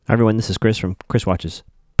Hi everyone, this is Chris from Chris Watches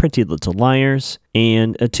Pretty Little Liars.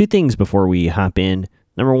 And two things before we hop in.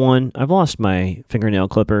 Number one, I've lost my fingernail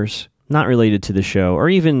clippers, not related to the show or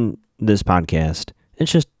even this podcast.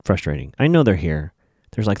 It's just frustrating. I know they're here.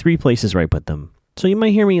 There's like 3 places where I put them. So you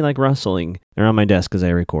might hear me like rustling around my desk as I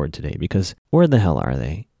record today because where the hell are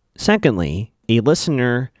they? Secondly, a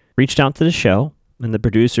listener reached out to the show and the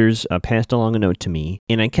producers passed along a note to me,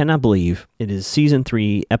 and I cannot believe it is Season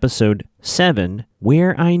 3, Episode 7,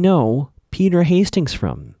 where I know Peter Hastings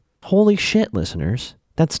from. Holy shit, listeners.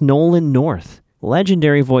 That's Nolan North,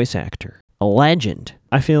 legendary voice actor. A legend.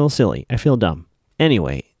 I feel silly. I feel dumb.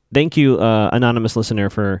 Anyway, thank you, anonymous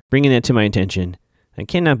listener, for bringing that to my attention. I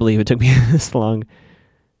cannot believe it took me this long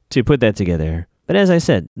to put that together. But as I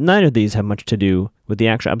said, neither of these have much to do with the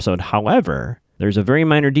actual episode. However, there's a very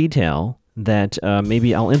minor detail that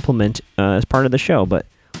maybe I'll implement as part of the show, but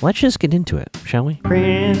let's just get into it, shall we?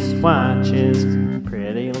 Chris watches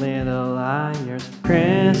Pretty Little Liars.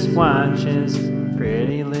 Chris watches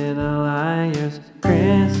Pretty Little Liars.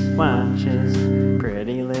 Chris watches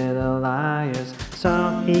Pretty Little Liars,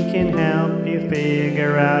 so he can help you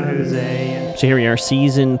figure out who's A. So here we are,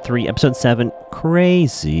 Season 3, Episode 7,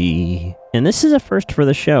 Crazy. And this is a first for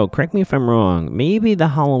the show. Correct me if I'm wrong. Maybe the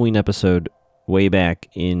Halloween episode way back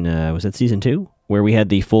in, was it Season 2? Where we had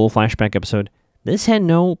the full flashback episode. This had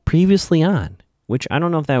no previously on, which I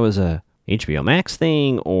don't know if that was a HBO Max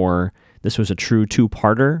thing or this was a true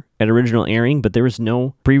 2-parter at original airing, but there was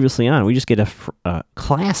no previously on. We just get a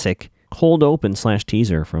classic cold open /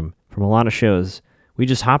 teaser from a lot of shows. We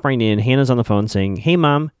just hop right in. Hannah's on the phone saying, hey,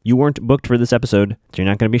 Mom, you weren't booked for this episode, so you're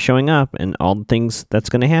not going to be showing up, and all the things that's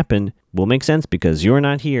going to happen will make sense because you're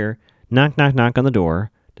not here. Knock, knock, knock on the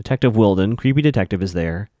door. Detective Wilden, creepy detective, is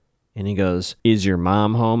there. And he goes, is your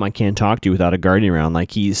mom home? I can't talk to you without a guardian around.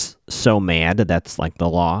 Like, he's so mad that that's like the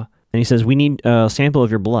law. And he says, we need a sample of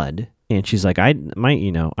your blood. And she's like, I have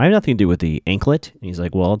nothing to do with the anklet. And he's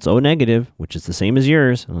like, well, it's O negative, which is the same as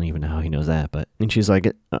yours. I don't even know how he knows that. And she's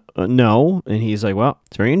like, no. And he's like, well,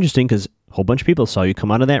 it's very interesting because a whole bunch of people saw you come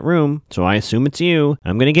out of that room. So I assume it's you.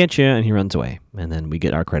 I'm going to get you. And he runs away. And then we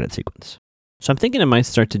get our credit sequence. So I'm thinking I might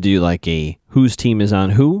start to do like a whose team is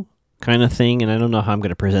on who kind of thing, and I don't know how I'm going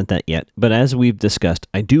to present that yet. But as we've discussed,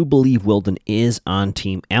 I do believe Wilden is on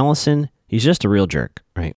Team Allison. He's just a real jerk,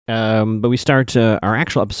 right? But we start our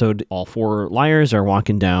actual episode. All 4 liars are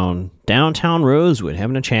walking down downtown Rosewood,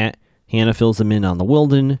 having a chat. Hannah fills them in on the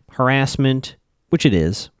Wilden harassment, which it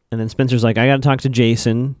is. And then Spencer's like, I got to talk to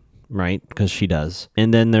Jason, right? Because she does.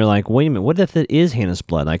 And then they're like, wait a minute, what if it is Hannah's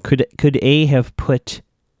blood? Like, could A have put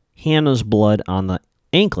Hannah's blood on the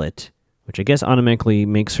anklet, which I guess automatically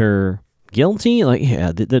makes her guilty? Like,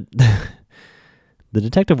 yeah, the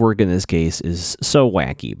detective work in this case is so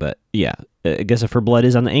wacky, but yeah, I guess if her blood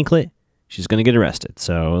is on the anklet, she's going to get arrested.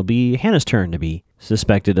 So it'll be Hannah's turn to be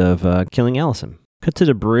suspected of killing Allison. Cut to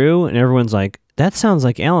the brew, and everyone's like, that sounds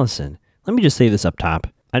like Allison. Let me just say this up top.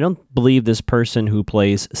 I don't believe this person who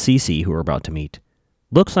plays Cece, who we're about to meet,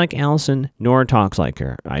 looks like Allison, nor talks like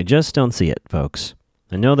her. I just don't see it, folks.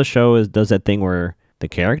 I know the show does that thing where the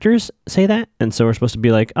characters say that, and so we're supposed to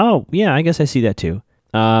be like, oh, yeah, I guess I see that too.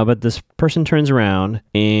 But this person turns around,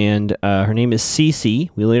 and her name is Cece.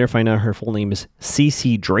 We later find out her full name is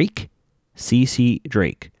Cece Drake. Cece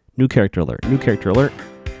Drake. New character alert. New character alert.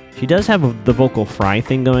 She does have the vocal fry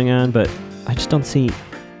thing going on, but I just don't see,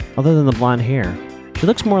 other than the blonde hair, she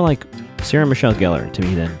looks more like Sarah Michelle Gellar to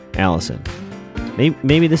me than Allison.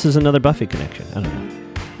 Maybe this is another Buffy connection. I don't know.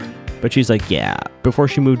 But she's like, yeah. Before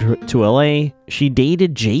she moved to LA, she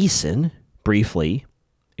dated Jason briefly.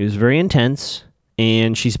 It was very intense.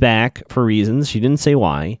 And she's back for reasons. She didn't say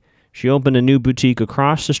why. She opened a new boutique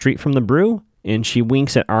across the street from the brew. And she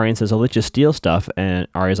winks at Aria and says, I'll let you steal stuff. And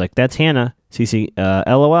Aria's like, that's Hannah. Cece,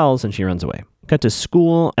 LOLs. And she runs away. Cut to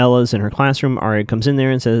school. Ella's in her classroom. Aria comes in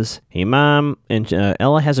there and says, hey, Mom. And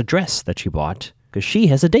Ella has a dress that she bought because she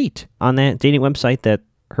has a date on that dating website that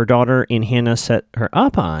her daughter and Hannah set her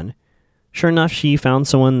up on. Sure enough, she found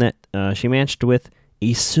someone that she matched with,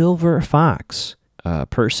 a silver fox.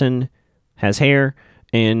 Person has hair,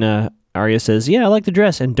 and Aria says, yeah, I like the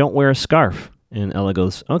dress, and don't wear a scarf. And Ella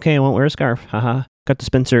goes, okay, I won't wear a scarf, haha. Cut to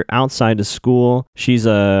Spencer outside of school. She's,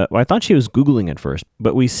 well, I thought she was Googling at first,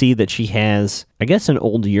 but we see that she has, I guess, an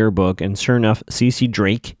old yearbook, and sure enough, Cece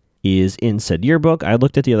Drake is in said yearbook. I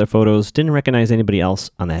looked at the other photos, didn't recognize anybody else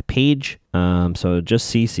on that page, so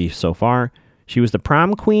just Cece so far. She was the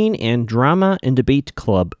prom queen and drama and debate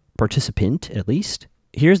club participant, at least.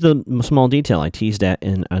 Here's the small detail I teased at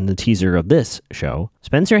on the teaser of this show.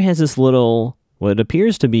 Spencer has this little, what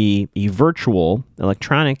appears to be a virtual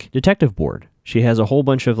electronic detective board She has a whole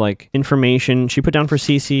bunch of like information. She put down for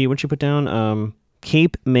Cece. What'd she put down?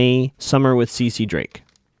 Cape May Summer with Cece Drake.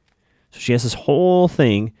 So she has this whole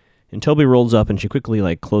thing, and Toby rolls up and she quickly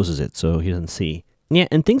like closes it so he doesn't see. Yeah,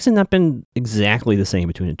 and things have not been exactly the same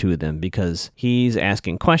between the two of them because he's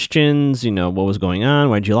asking questions, what was going on?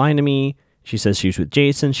 Why'd you lie to me? She says she was with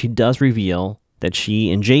Jason. She does reveal that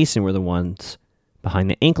she and Jason were the ones behind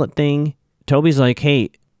the anklet thing. Toby's like,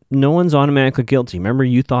 hey, no one's automatically guilty. Remember,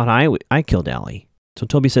 you thought I killed Allie. So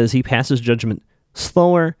Toby says he passes judgment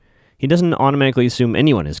slower. He doesn't automatically assume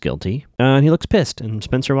anyone is guilty. And he looks pissed, and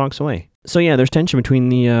Spencer walks away. So yeah, there's tension between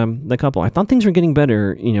the couple. I thought things were getting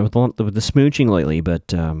better, with the smooching lately,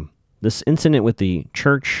 but this incident with the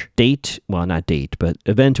church date, well, not date, but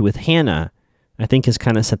event with Hannah, I think has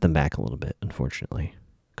kind of set them back a little bit, unfortunately.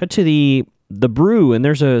 Cut to the brew, and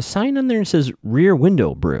there's a sign on there that says Rear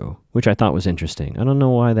Window Brew, which I thought was interesting. I don't know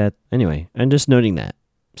why that... Anyway, I'm just noting that.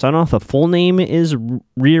 So I don't know if the full name is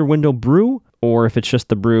Rear Window Brew, or if it's just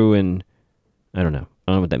the brew, and I don't know.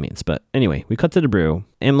 I don't know what that means. But anyway, we cut to the brew.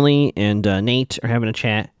 Emily and Nate are having a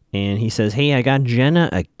chat, and he says, hey, I got Jenna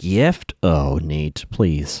a gift. Oh, Nate,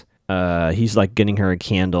 please. He's like getting her a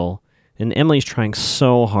candle, and Emily's trying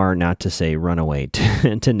so hard not to say run away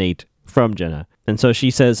to Nate from Jenna. And so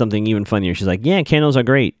she says something even funnier. She's like, yeah, candles are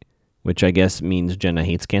great, which I guess means Jenna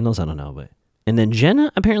hates candles. I don't know. And then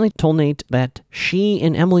Jenna apparently told Nate that she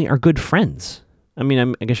and Emily are good friends. I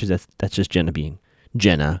mean, I guess that's just Jenna being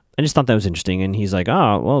Jenna. I just thought that was interesting. And he's like,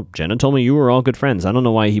 oh, well, Jenna told me you were all good friends. I don't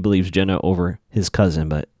know why he believes Jenna over his cousin,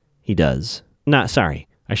 but he does. Sorry.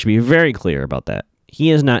 I should be very clear about that.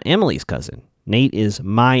 He is not Emily's cousin. Nate is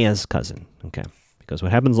Maya's cousin. Okay. Because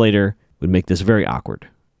what happens later would make this very awkward,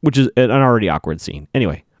 which is an already awkward scene.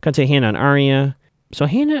 Anyway, cut to Hannah and Aria. So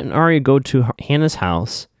Hannah and Aria go to Hannah's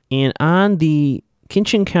house, and on the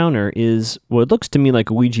kitchen counter is what looks to me like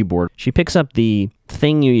a Ouija board. She picks up the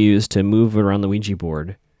thing you use to move around the Ouija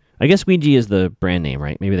board. I guess Ouija is the brand name,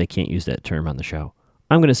 right? Maybe they can't use that term on the show.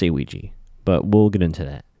 I'm going to say Ouija, but we'll get into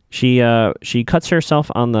that. She cuts herself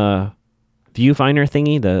on the viewfinder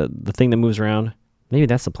thingy, the thing that moves around. Maybe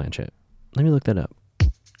that's the planchette. Let me look that up.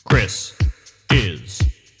 Chris is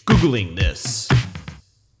Googling this.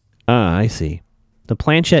 I see. The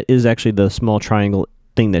planchette is actually the small triangle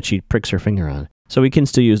thing that she pricks her finger on. So we can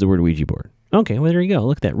still use the word Ouija board. Okay, well, there you go.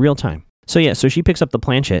 Look at that, real time. So yeah, so she picks up the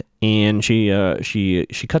planchette and she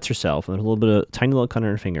cuts herself, and there's a little bit of tiny little cut on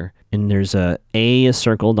her finger. And there's a A is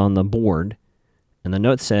circled on the board, and the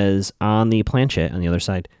note says on the planchette on the other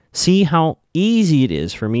side, see how easy it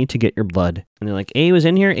is for me to get your blood. And they're like, A was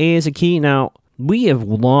in here, A is a key. Now, we have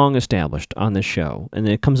long established on this show, and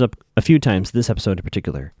it comes up a few times, this episode in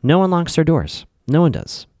particular, no one locks their doors. No one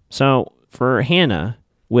does. So for Hannah,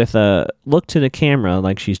 with a look to the camera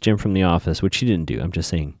like she's Jim from The Office, which she didn't do, I'm just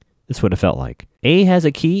saying, that's what it felt like. A has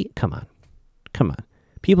a key? Come on.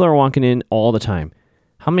 People are walking in all the time.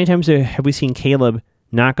 How many times have we seen Caleb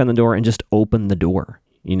knock on the door and just open the door?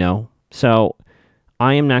 So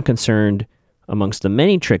I am not concerned amongst the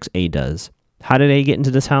many tricks A does. How did A get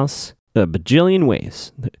into this house? A bajillion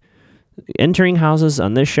ways. Entering houses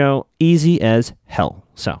on this show, easy as hell.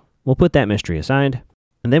 So we'll put that mystery aside.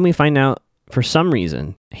 And then we find out, for some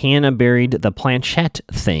reason, Hannah buried the planchette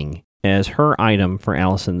thing as her item for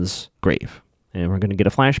Allison's grave. And we're going to get a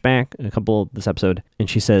flashback in a couple of this episode. And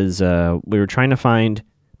she says, Mona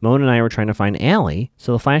and I were trying to find Allie.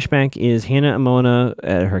 So the flashback is Hannah and Mona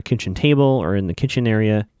at her kitchen table or in the kitchen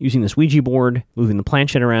area using this Ouija board, moving the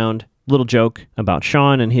planchette around. Little joke about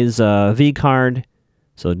Sean and his V card.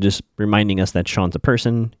 So just reminding us that Sean's a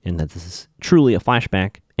person and that this is truly a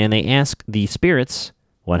flashback. And they ask the spirits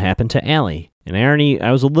what happened to Allie. And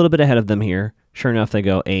I was a little bit ahead of them here. Sure enough, they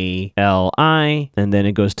go A-L-I, and then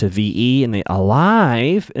it goes to V-E, and they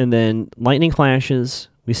alive, and then lightning flashes.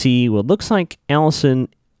 We see what looks like Allison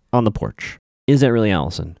on the porch. Is that really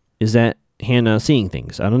Allison? Is that Hannah seeing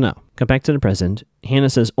things? I don't know. Come back to the present. Hannah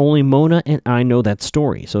says, only Mona and I know that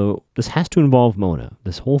story. So this has to involve Mona.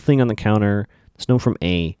 This whole thing on the counter, this note from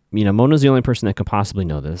A. Mona's the only person that could possibly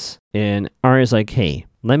know this. And Aria's like, hey,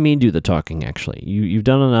 let me do the talking, actually. You've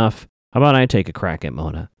done enough. How about I take a crack at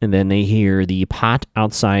Mona? And then they hear the pot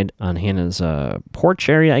outside on Hannah's porch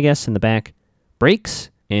area, I guess, in the back, breaks,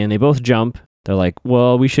 and they both jump. They're like,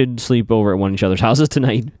 well, we should sleep over at one of each other's houses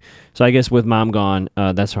tonight. So I guess with Mom gone,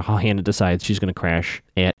 that's how Hannah decides she's going to crash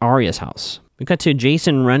at Aria's house. We cut to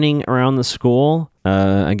Jason running around the school,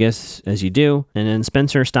 I guess, as you do. And then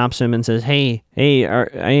Spencer stops him and says, hey,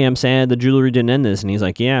 I am sad the jewelry didn't end this. And he's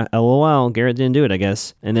like, yeah, LOL, Garrett didn't do it, I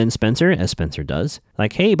guess. And then Spencer, as Spencer does,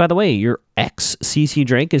 like, hey, by the way, your ex, Cece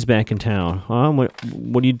Drake, is back in town.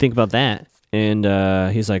 What do you think about that?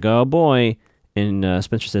 And he's like, oh, boy. And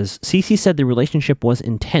Spencer says, Cece said the relationship was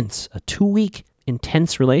intense, a 2-week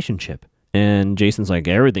intense relationship. And Jason's like,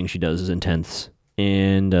 everything she does is intense.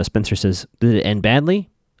 And Spencer says, did it end badly?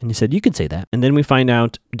 And he said, you could say that. And then we find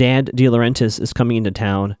out Dad De Laurentiis is coming into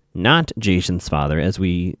town, not Jason's father, as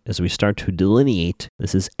we start to delineate.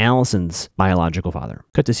 This is Allison's biological father.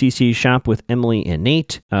 Cut to Cece's shop with Emily and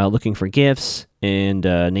Nate, looking for gifts. And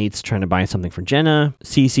Nate's trying to buy something for Jenna.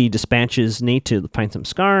 Cece dispatches Nate to find some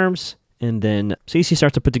scarves. And then Cece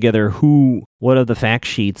starts to put together what of the fact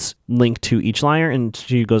sheets link to each liar. And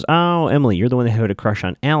she goes, oh, Emily, you're the one that had a crush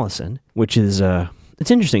on Allison, which is... It's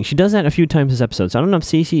interesting. She does that a few times this episode. So I don't know if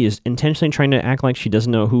Cece is intentionally trying to act like she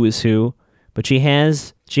doesn't know who is who, but she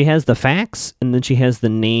has the facts and then she has the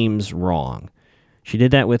names wrong. She did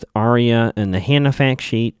that with Aria and the Hannah fact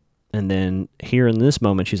sheet, and then here in this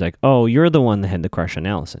moment she's like, "Oh, you're the one that had the crush on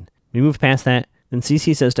Allison." We move past that. Then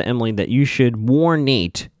Cece says to Emily that you should warn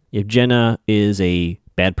Nate if Jenna is a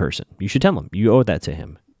bad person. You should tell him. You owe that to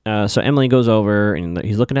him. So Emily goes over and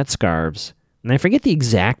he's looking at scarves. And I forget the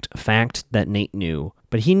exact fact that Nate knew,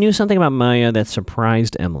 but he knew something about Maya that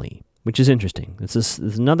surprised Emily, which is interesting. There's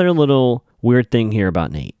another little weird thing here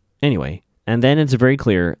about Nate. Anyway, and then it's very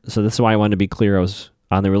clear, so this is why I wanted to be clear I was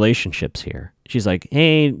on the relationships here. She's like,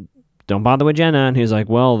 hey, don't bother with Jenna. And he's like,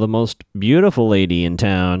 well, the most beautiful lady in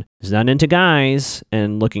town is not into guys,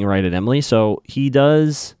 and looking right at Emily. So he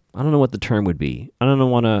does, I don't know what the term would be. I don't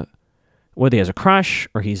know whether he has a crush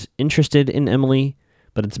or he's interested in Emily.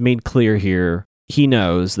 But it's made clear here, he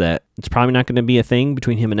knows that it's probably not going to be a thing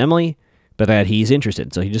between him and Emily, but that he's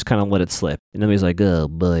interested. So he just kind of let it slip. And then he's like, oh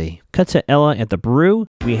boy. Cut to Ella at the brew.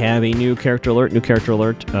 We have a new character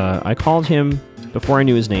alert. I called him, before I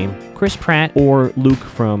knew his name, Chris Pratt or Luke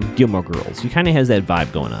from Gilmore Girls. He kind of has that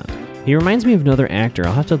vibe going on. He reminds me of another actor.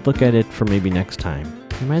 I'll have to look at it for maybe next time.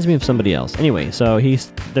 He reminds me of somebody else. Anyway, so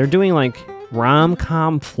they're doing like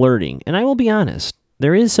rom-com flirting. And I will be honest,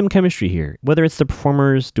 there is some chemistry here, whether it's the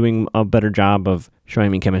performers doing a better job of showing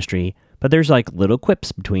me chemistry, but there's like little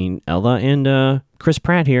quips between Ella and Chris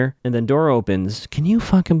Pratt here, and then door opens. Can you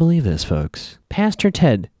fucking believe this, folks? Pastor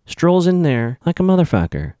Ted strolls in there like a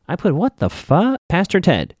motherfucker. I put, what the fuck? Pastor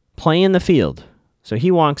Ted, playing the field. So he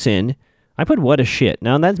walks in. I put, what a shit.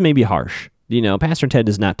 Now that's maybe harsh. Pastor Ted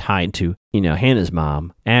is not tied to, Hannah's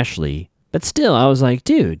mom, Ashley, but still, I was like,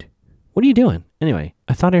 dude, what are you doing? Anyway,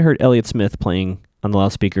 I thought I heard Elliott Smith playing on the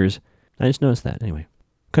loudspeakers. I just noticed that. Anyway,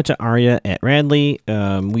 cut to Aria at Radley.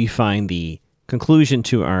 We find the conclusion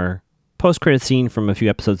to our post-credit scene from a few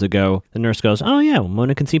episodes ago. The nurse goes, oh yeah, well,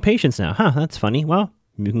 Mona can see patients now. Huh, that's funny. Well,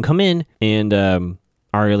 you can come in. And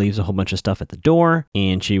Aria leaves a whole bunch of stuff at the door,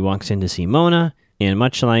 and she walks in to see Mona. And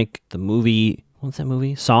much like the movie, what's that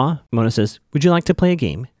movie? Saw? Mona says, would you like to play a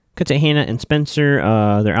game? Cut to Hannah and Spencer.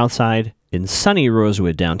 They're outside in sunny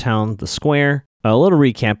Rosewood downtown, the square. A little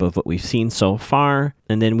recap of what we've seen so far,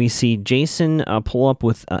 and then we see Jason pull up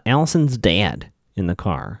with Allison's dad in the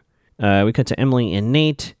car. We cut to Emily and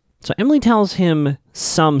Nate. So Emily tells him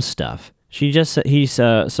some stuff. So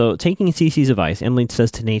taking Cece's advice, Emily says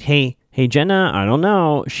to Nate, hey Jenna, I don't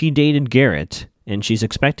know, she dated Garrett, and she's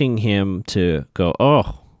expecting him to go,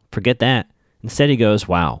 oh, forget that. Instead he goes,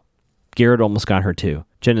 wow, Garrett almost got her too.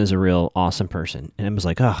 Jenna's a real awesome person. And Emma's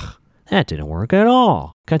like, ugh. That didn't work at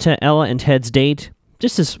all. Cut to Ella and Ted's date.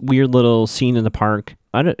 Just this weird little scene in the park.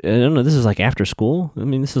 I don't know. This is like after school. I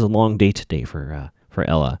mean, this is a long date today for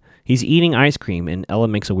Ella. He's eating ice cream, and Ella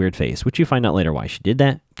makes a weird face, which you find out later why she did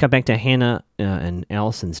that. Cut back to Hannah and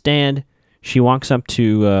Allison's dad. She walks up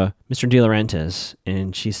to Mr. De Laurentiis,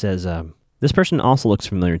 and she says, this person also looks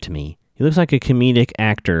familiar to me. He looks like a comedic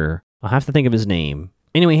actor. I'll have to think of his name.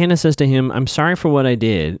 Anyway, Hannah says to him, I'm sorry for what I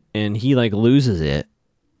did, and he loses it.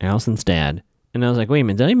 Allison's dad. And I was like, wait a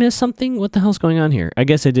minute, did I miss something? What the hell's going on here? I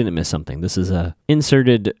guess I didn't miss something. This is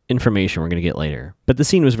inserted information we're going to get later. But the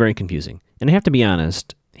scene was very confusing. And I have to be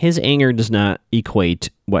honest, his anger does not equate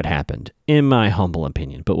what happened, in my humble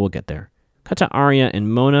opinion, but we'll get there. Cut to Aria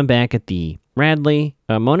and Mona back at the Radley.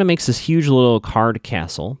 Mona makes this huge little card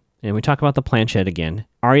castle, and we talk about the planchette again.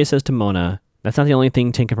 Aria says to Mona, that's not the only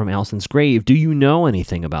thing taken from Allison's grave. Do you know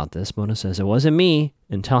anything about this? Mona says, it wasn't me.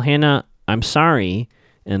 And tell Hannah, I'm sorry.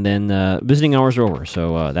 And then visiting hours are over,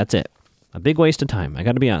 so that's it. A big waste of time. I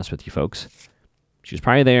got to be honest with you, folks. She was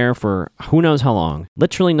probably there for who knows how long.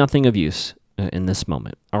 Literally nothing of use in this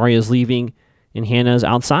moment. Aria's leaving, and Hannah's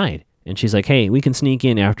outside. And she's like, hey, we can sneak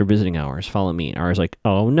in after visiting hours. Follow me. And Aria's like,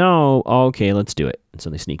 oh, no. Okay, let's do it. And so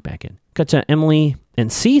they sneak back in. Cut to Emily and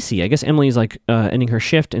Cece. I guess Emily's ending her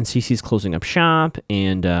shift, and Cece's closing up shop.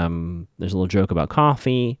 And there's a little joke about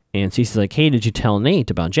coffee. And Cece's like, hey, did you tell Nate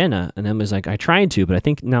about Jenna? And Emily's like, I tried to, but I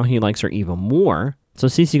think now he likes her even more. So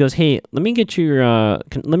Cece goes, hey, let me give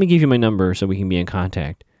you my number so we can be in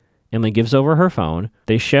contact. Emily gives over her phone.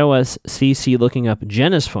 They show us Cece looking up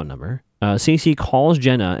Jenna's phone number. Cece calls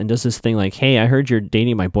Jenna and does this thing like, hey, I heard you're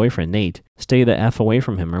dating my boyfriend, Nate. Stay the F away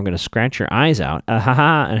from him or I'm going to scratch your eyes out.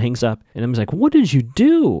 Haha, and hangs up. And Emily's like, what did you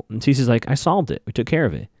do? And Cece's like, I solved it. We took care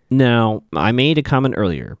of it. Now, I made a comment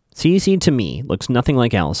earlier. Cece, to me, looks nothing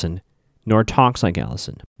like Allison, nor talks like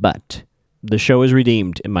Allison. But the show is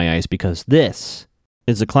redeemed in my eyes because this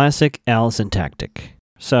is a classic Allison tactic.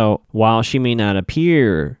 So, while she may not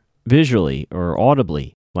appear visually or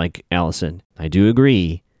audibly like Allison, I do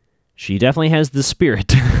agree, she definitely has the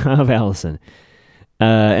spirit of Allison.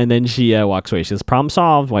 And then she walks away. She says, problem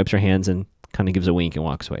solved, wipes her hands, and kind of gives a wink and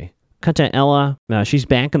walks away. Cut to Ella. She's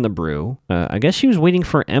back in the brew. I guess she was waiting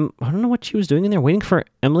for I don't know what she was doing in there, waiting for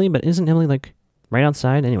Emily, but isn't Emily like right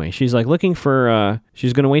outside? Anyway, she's like looking for,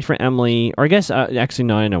 she's going to wait for Emily, or I guess, actually,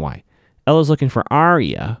 no, I know why. Ella's looking for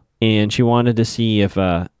Aria, and she wanted to see if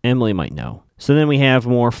Emily might know. So then we have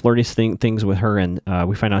more flirty things with her, and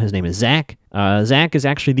we find out his name is Zach. Zach is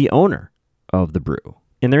actually the owner of the brew.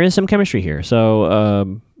 And there is some chemistry here.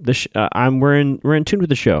 So we're in tune with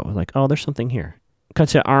the show. Like, oh, there's something here. Cut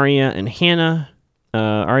to Aria and Hannah.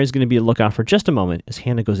 Aria's going to be a lookout for just a moment as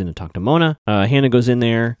Hannah goes in to talk to Mona. Hannah goes in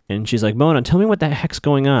there and she's like, Mona, tell me what the heck's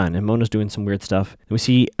going on. And Mona's doing some weird stuff. And we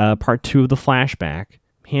see part 2 of the flashback.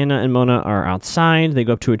 Hannah and Mona are outside. They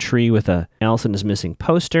go up to a tree with a Allison is missing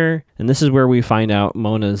poster. And this is where we find out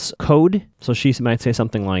Mona's code. So she might say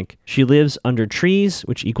something like, she lives under trees,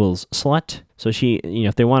 which equals slut. So she,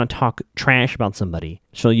 if they want to talk trash about somebody,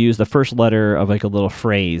 she'll use the first letter of like a little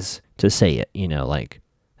phrase to say it, like,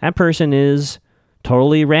 that person is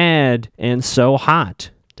totally rad and so hot.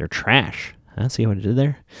 They're trash. See what I did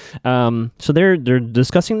there? So they're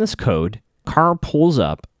discussing this code. Car pulls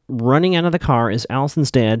up. Running out of the car is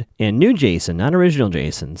Allison's dad and new Jason, not original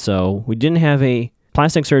Jason. So we didn't have a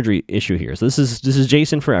plastic surgery issue here. So this is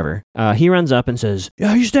Jason forever. He runs up and says,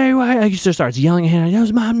 "Yeah, you stay away." He just starts yelling at Hannah. "That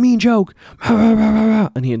was my mean joke."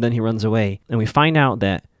 And then he runs away. And we find out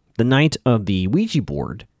that the night of the Ouija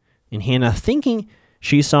board, and Hannah, thinking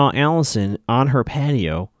she saw Allison on her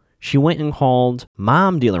patio, she went and called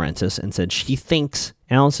Mom DeLaurentis and said she thinks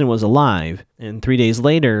Allison was alive. And 3 days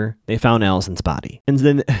later, they found Allison's body. And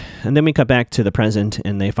then we cut back to the present,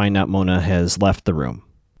 and they find out Mona has left the room.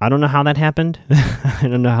 I don't know how that happened.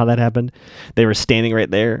 They were standing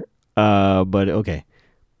right there. But okay.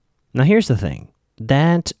 Now here's the thing.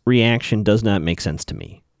 That reaction does not make sense to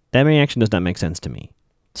me.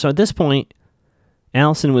 So at this point,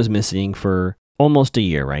 Allison was missing for almost a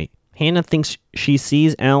year, right? Hannah thinks she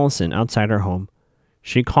sees Allison outside her home.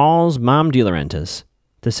 She calls Mom DeLaurentis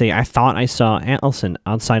to say, I thought I saw Allison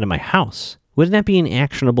outside of my house. Wouldn't that be an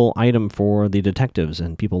actionable item for the detectives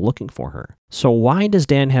and people looking for her? So why does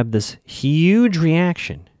Dad have this huge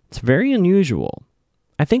reaction? It's very unusual.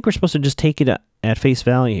 I think we're supposed to just take it at face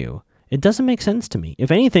value. It doesn't make sense to me.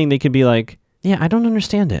 If anything, they could be like, yeah, I don't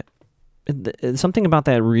understand it. Something about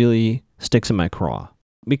that really sticks in my craw.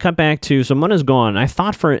 We cut back to, so Mona's gone. I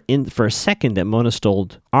thought for a second that Mona stole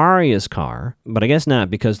Aria's car, but I guess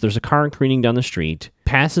not, because there's a car careening down the street,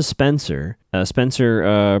 passes Spencer.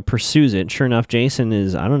 Spencer pursues it. Sure enough, Jason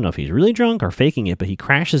is, I don't know if he's really drunk or faking it, but he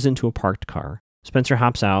crashes into a parked car. Spencer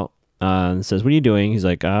hops out and says, what are you doing? He's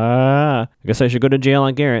like, I guess I should go to jail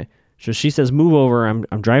on Garrett. So she says, move over,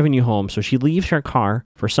 I'm driving you home. So she leaves her car,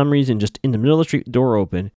 for some reason, just in the middle of the street, door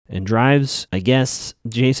open, and drives, I guess,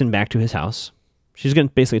 Jason back to his house. She's going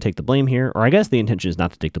to basically take the blame here, or I guess the intention is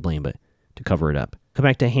not to take the blame, but to cover it up. Come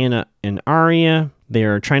back to Hannah and Aria. They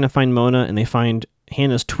are trying to find Mona, and they find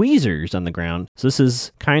Hannah's tweezers on the ground. So this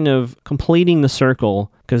is kind of completing the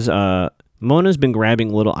circle, because Mona's been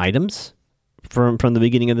grabbing little items from the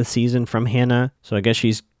beginning of the season from Hannah. So I guess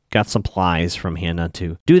she's got supplies from Hannah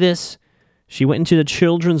to do this. She went into the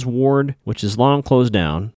children's ward, which is long closed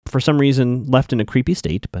down. For some reason, left in a creepy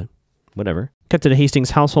state, but whatever. Cut to the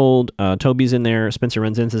Hastings household. Toby's in there. Spencer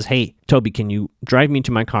runs in and says, hey, Toby, can you drive me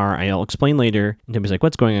to my car? I'll explain later. And Toby's like,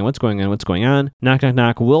 what's going on? Knock, knock,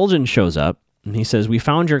 knock. Wilden shows up. And he says, we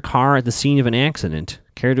found your car at the scene of an accident.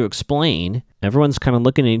 Care to explain? Everyone's kind of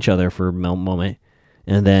looking at each other for a moment.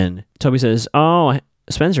 And then Toby says, oh,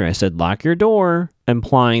 Spencer, I said, lock your door,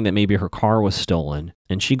 implying that maybe her car was stolen.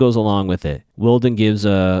 And she goes along with it. Wilden gives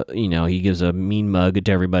a mean mug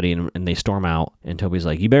to everybody, and they storm out. And Toby's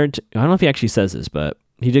like, you better, I don't know if he actually says this, but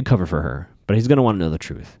he did cover for her. but he's going to want to know the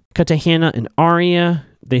truth. Cut to Hannah and Arya.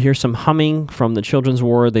 They hear some humming from the children's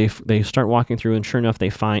ward. They start walking through, and sure enough,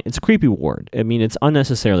 they find it's a creepy ward. I mean, it's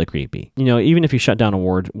unnecessarily creepy. You know, even if you shut down a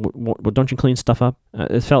ward, don't you clean stuff up?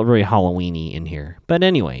 It felt very Halloween-y in here. But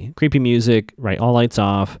anyway, creepy music, right? All lights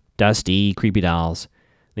off, dusty, creepy dolls.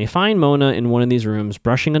 They find Mona in one of these rooms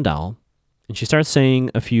brushing a doll, and she starts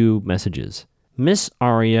saying a few messages. Miss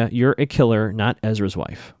Arya, you're a killer, not Ezra's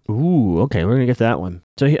wife. Ooh, okay, we're gonna get to that one.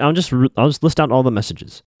 So I'll just list out all the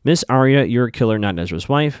messages. Miss Arya, you're a killer, not Ezra's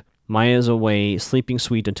wife. Maya's away, sleeping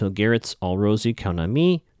sweet until Garrett's all rosy. Count on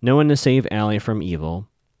me. No one to save Allie from evil.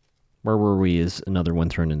 Where were we? Is another one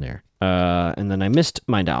thrown in there. And then I missed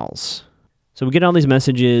my dolls. So we get all these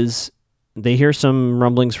messages. They hear some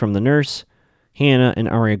rumblings from the nurse. Hannah and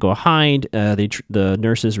Arya go hide. The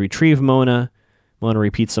nurses retrieve Mona. Mona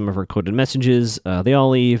repeats some of her coded messages. They all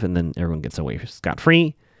leave, and then everyone gets away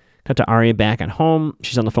scot-free. Cut to Arya back at home.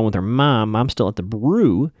 She's on the phone with her mom. Mom's still at the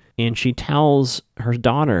brew, and she tells her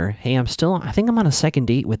daughter, hey, I think I'm on a second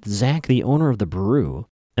date with Zach, the owner of the brew.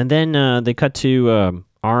 And then they cut to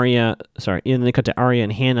Arya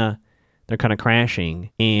and Hannah. They're kind of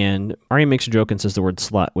crashing, and Arya makes a joke and says the word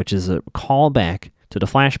slut, which is a callback to the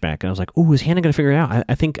flashback. And I was like, ooh, is Hannah going to figure it out?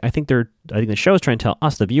 I think the show is trying to tell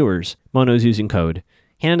us, the viewers, Mona is using code.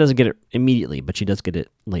 Hannah doesn't get it immediately, but she does get it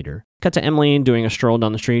later. Cut to Emily doing a stroll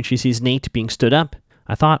down the street. She sees Nate being stood up.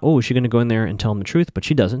 I thought, oh, is she going to go in there and tell him the truth? But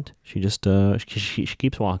she doesn't. She just she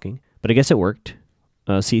keeps walking. But I guess it worked.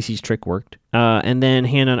 Cece's trick worked. And then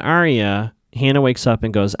Hannah and Arya, Hannah wakes up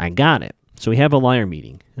and goes, I got it. So we have a liar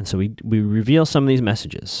meeting. And so we reveal some of these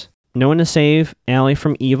messages. No one to save Allie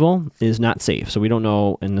from evil is not safe. So we don't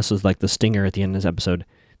know, and this is like the stinger at the end of this episode.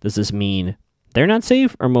 Does this mean they're not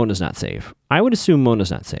safe or Mona's not safe? I would assume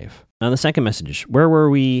Mona's not safe. Now the second message, where were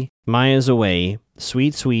we? Maya's away,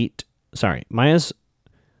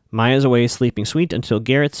 Maya's away, sleeping sweet until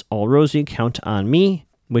Garrett's all rosy. Count on me,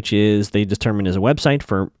 which is, they determine is a website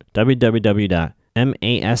for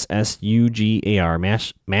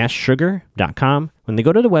www.masssugar.com. When they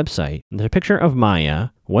go to the website, there's a picture of Maya.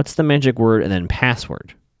 What's the magic word? And then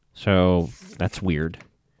password. So that's weird.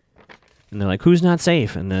 And they're like, who's not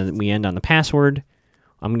safe? And then we end on the password.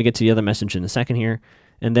 I'm going to get to the other message in a second here.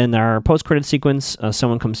 And then our post-credit sequence,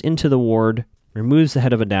 someone comes into the ward, removes the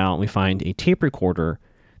head of a doll, and we find a tape recorder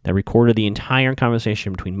that recorded the entire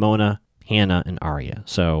conversation between Mona, Hannah, and Arya.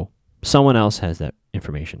 So someone else has that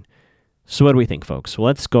information. So what do we think, folks? Well,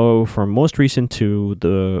 let's go from most recent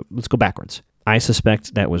let's go backwards. I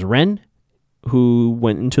suspect that was Ren, who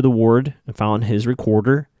went into the ward and found his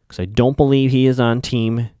recorder, because I don't believe he is on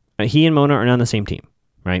team. He and Mona are not on the same team,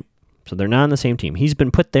 right? So they're not on the same team. He's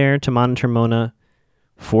been put there to monitor Mona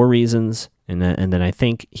for reasons, and then I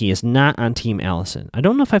think he is not on Team Allison. I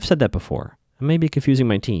don't know if I've said that before. I may be confusing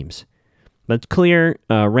my teams. But it's clear,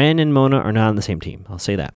 Ren and Mona are not on the same team. I'll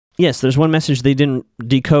say that. Yes, there's one message they didn't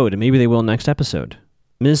decode, and maybe they will next episode.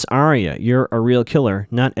 Ms. Arya, you're a real killer,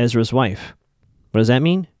 not Ezra's wife. What does that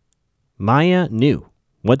mean? Maya knew.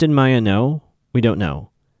 What did Maya know? We don't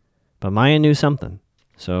know. But Maya knew something.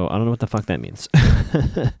 So I don't know what the fuck that means.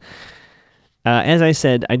 As I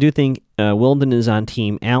said, I do think Wilden is on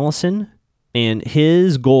Team Allison, and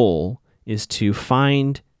his goal is to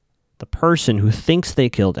find the person who thinks they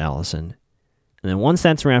killed Allison. And then once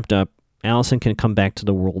that's wrapped up, Allison can come back to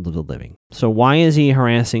the world of the living. So why is he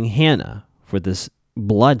harassing Hannah for this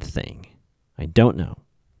blood thing? I don't know.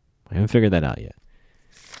 I haven't figured that out yet.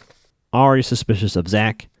 Already suspicious of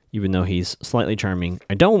Zach, even though he's slightly charming.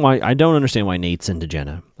 I don't understand why Nate's into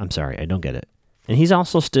Jenna. I'm sorry, I don't get it. And he's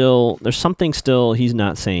also there's something he's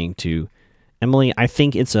not saying to Emily. I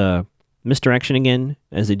think it's a misdirection again,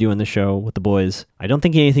 as they do on the show with the boys. I don't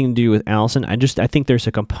think it had anything to do with Allison. I think there's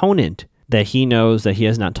a component that he knows that he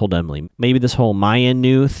has not told Emily. Maybe this whole Maya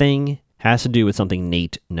knew thing has to do with something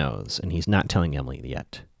Nate knows, and he's not telling Emily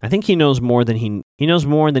yet. I think he knows more than he knows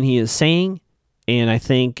more than he is saying, and I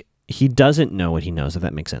think he doesn't know what he knows, if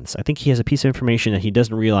that makes sense. I think he has a piece of information that he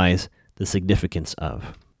doesn't realize the significance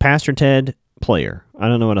of. Pastor Ted, player. I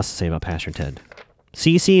don't know what else to say about Pastor Ted.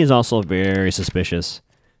 Cece is also very suspicious,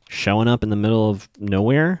 showing up in the middle of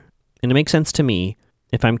nowhere. And it makes sense to me,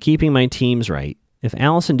 if I'm keeping my teams right, if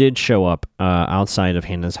Allison did show up outside of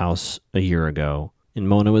Hannah's house a year ago, and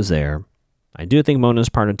Mona was there, I do think Mona's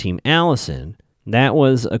part of Team Allison. That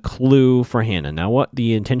was a clue for Hannah. Now, what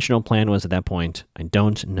the intentional plan was at that point, I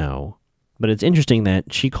don't know. But it's interesting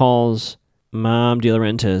that she calls Mom De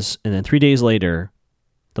Laurentiis, and then 3 days later,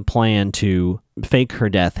 the plan to fake her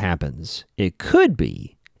death happens. It could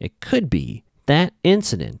be that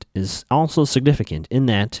incident is also significant in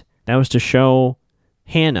that was to show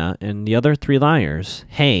Hannah and the other 3 liars,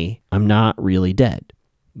 hey, I'm not really dead.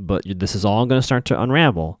 But this is all going to start to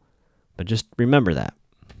unravel. But just remember that.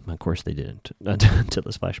 Of course they didn't until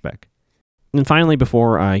this flashback. And finally,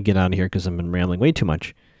 before I get out of here, because I've been rambling way too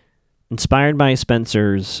much, inspired by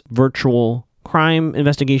Spencer's virtual crime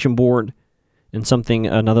investigation board and something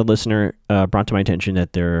another listener brought to my attention,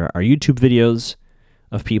 that there are YouTube videos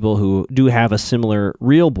of people who do have a similar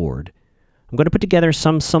real board. I'm going to put together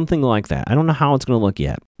something like that. I don't know how it's going to look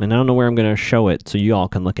yet, and I don't know where I'm going to show it so you all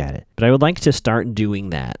can look at it. But I would like to start doing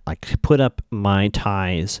that, like put up my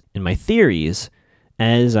ties and my theories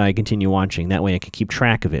as I continue watching. That way I can keep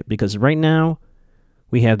track of it, because right now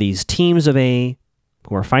we have these teams of A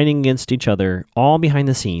who are fighting against each other all behind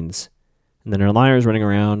the scenes, and then there are liars running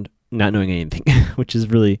around not knowing anything, which is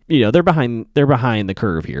really, they're behind the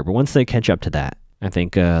curve here. But once they catch up to that, I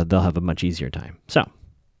think they'll have a much easier time. So,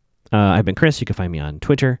 I've been Chris. You can find me on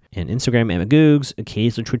Twitter and Instagram at Magoogs,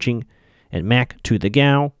 occasionally twitching at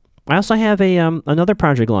Mac2theGow. I also have another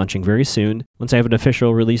project launching very soon. Once I have an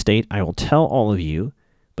official release date, I will tell all of you,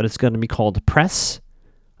 but it's going to be called Press.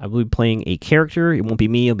 I will be playing a character. It won't be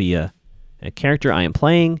me. It'll be a character I am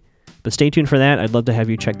playing. But stay tuned for that. I'd love to have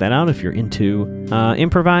you check that out if you're into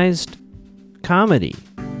improvised comedy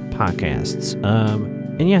podcasts.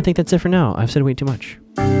 And yeah, I think that's it for now. I've said way too much.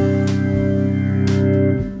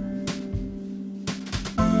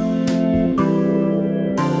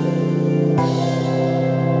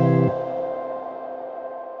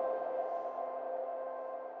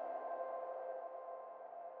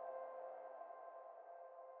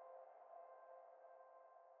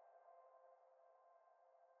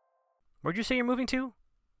 Where'd you say you're moving to?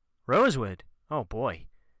 Rosewood. Oh, boy.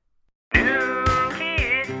 New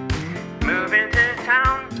kid moving to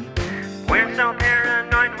town. We're so paranoid.